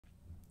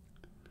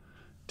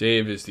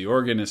Dave is the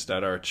organist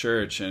at our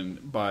church,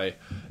 and by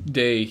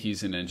day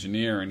he's an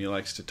engineer, and he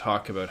likes to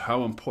talk about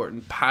how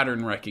important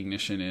pattern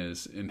recognition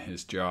is in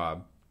his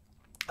job.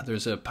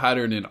 There's a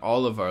pattern in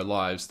all of our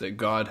lives that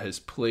God has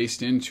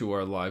placed into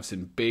our lives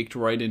and baked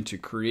right into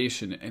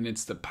creation, and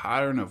it's the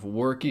pattern of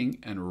working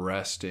and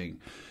resting.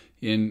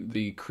 In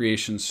the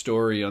creation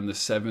story, on the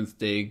seventh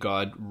day,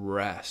 God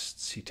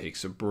rests. He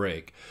takes a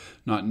break.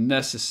 Not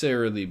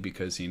necessarily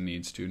because he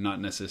needs to,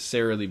 not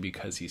necessarily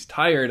because he's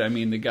tired. I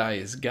mean, the guy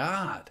is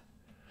God.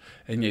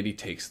 And yet he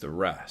takes the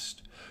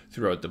rest.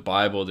 Throughout the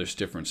Bible, there's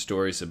different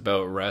stories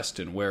about rest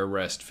and where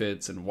rest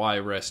fits and why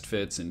rest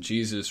fits. And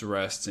Jesus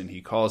rests and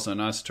he calls on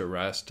us to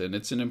rest. And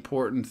it's an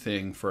important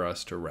thing for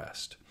us to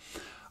rest.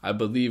 I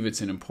believe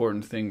it's an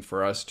important thing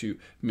for us to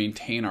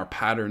maintain our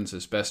patterns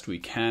as best we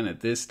can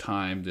at this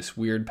time, this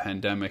weird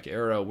pandemic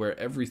era where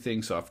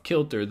everything's off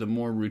kilter. The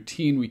more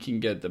routine we can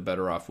get, the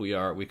better off we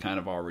are. We kind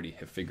of already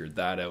have figured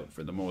that out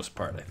for the most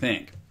part, I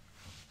think.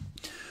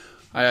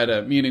 I had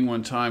a meeting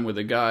one time with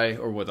a guy,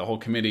 or with a whole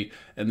committee,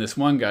 and this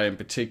one guy in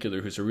particular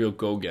who's a real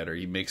go-getter.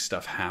 He makes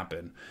stuff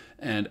happen.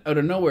 And out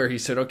of nowhere, he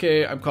said,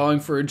 "Okay, I'm calling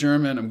for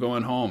adjournment. I'm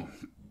going home."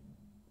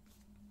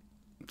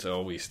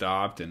 So we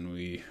stopped and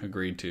we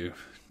agreed to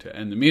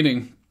end the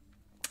meeting.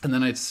 And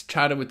then I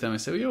chatted with them. I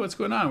said, "Yo, what's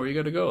going on? Where you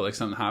got to go? Like,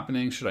 something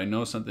happening? Should I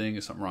know something?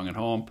 Is something wrong at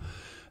home?"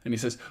 And he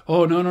says,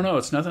 "Oh, no.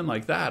 It's nothing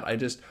like that.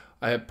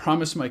 I had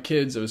promised my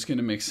kids I was going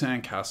to make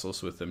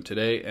sandcastles with them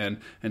today. And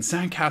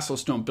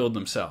sandcastles don't build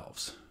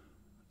themselves."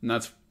 And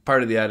that's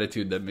part of the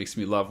attitude that makes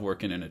me love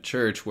working in a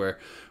church, where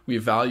we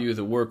value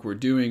the work we're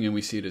doing and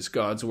we see it as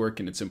God's work,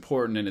 and it's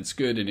important and it's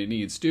good and it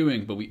needs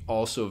doing, but we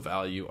also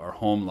value our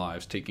home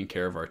lives, taking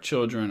care of our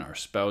children, our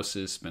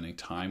spouses, spending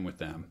time with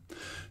them.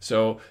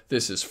 So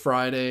this is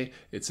Friday.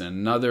 It's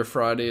another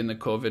Friday in the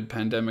COVID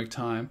pandemic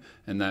time,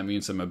 and that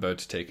means I'm about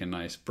to take a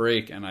nice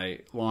break, and I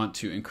want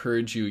to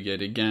encourage you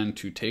yet again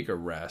to take a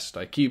rest.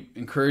 I keep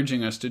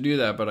encouraging us to do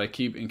that, but I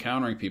keep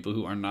encountering people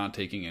who are not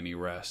taking any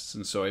rests,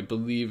 and so I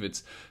believe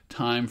it's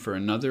time for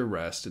another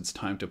rest. It's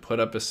time to put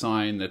up a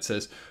sign that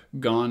says,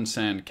 "Gone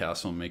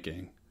sandcastle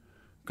making,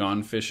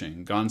 gone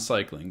fishing, gone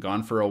cycling,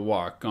 gone for a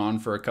walk, gone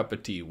for a cup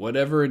of tea,"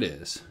 whatever it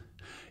is.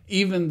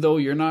 Even though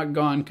you're not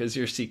gone because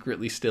you're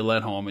secretly still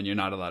at home and you're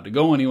not allowed to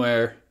go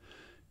anywhere,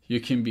 you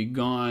can be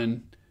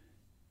gone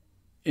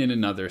in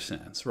another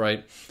sense,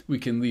 right? We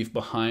can leave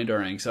behind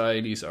our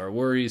anxieties, our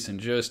worries, and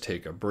just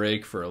take a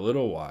break for a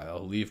little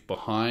while. Leave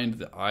behind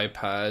the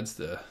iPads,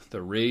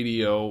 the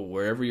radio,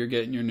 wherever you're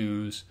getting your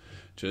news.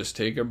 Just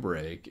take a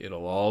break.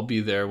 It'll all be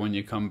there when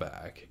you come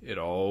back. It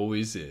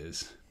always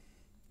is.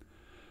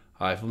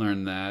 I've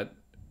learned that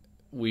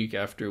week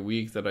after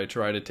week that I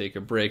try to take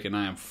a break, and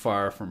I am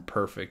far from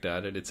perfect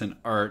at it. It's an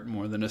art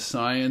more than a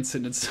science,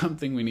 and it's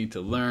something we need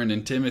to learn.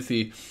 In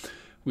Timothy,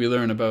 we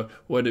learn about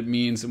what it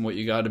means and what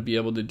you got to be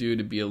able to do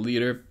to be a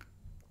leader.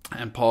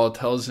 And Paul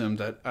tells him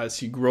that as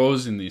he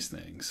grows in these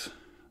things,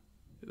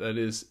 that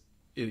is,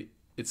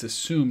 it's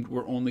assumed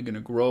we're only going to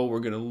grow, we're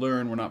going to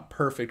learn, we're not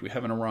perfect, we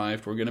haven't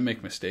arrived, we're going to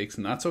make mistakes,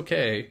 and that's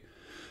okay.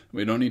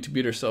 We don't need to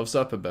beat ourselves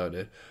up about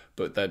it,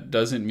 but that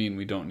doesn't mean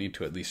we don't need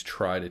to at least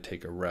try to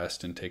take a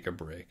rest and take a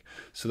break.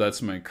 So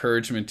that's my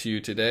encouragement to you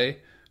today.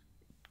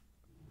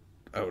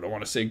 I don't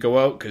want to say go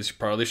out, because you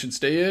probably should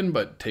stay in,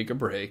 but take a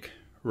break,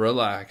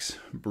 relax,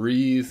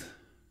 breathe,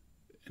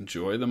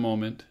 enjoy the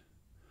moment,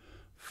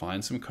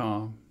 find some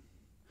calm,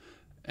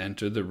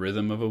 enter the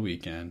rhythm of a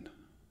weekend.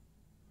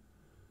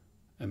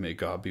 And may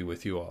God be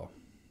with you all.